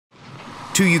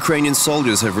2 Ukrainian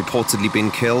soldiers have reportedly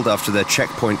been killed after their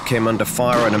checkpoint came under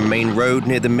fire on a main road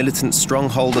near the militant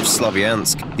stronghold of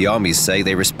Slovyansk. The armies say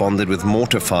they responded with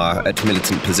mortar fire at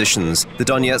militant positions. The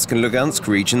Donetsk and Lugansk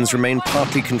regions remain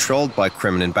partly controlled by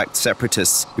Kremlin-backed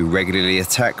separatists, who regularly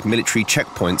attack military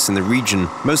checkpoints in the region.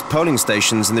 Most polling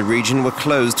stations in the region were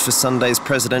closed for Sunday's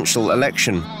presidential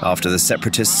election, after the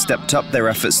separatists stepped up their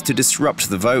efforts to disrupt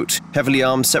the vote. Heavily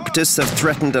armed separatists have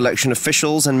threatened election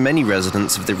officials, and many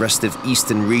residents of the restive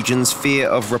eastern regions fear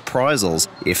of reprisals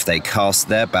if they cast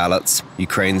their ballots.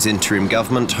 Ukraine's interim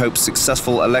government hopes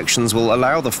successful elections will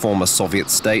allow the former Soviet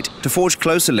state to forge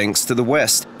closer links to the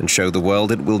West and show the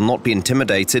world it will not be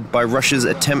intimidated by Russia's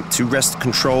attempt to wrest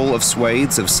control of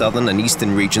swathes of southern and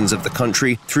eastern regions of the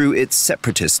country through its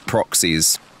separatist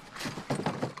proxies.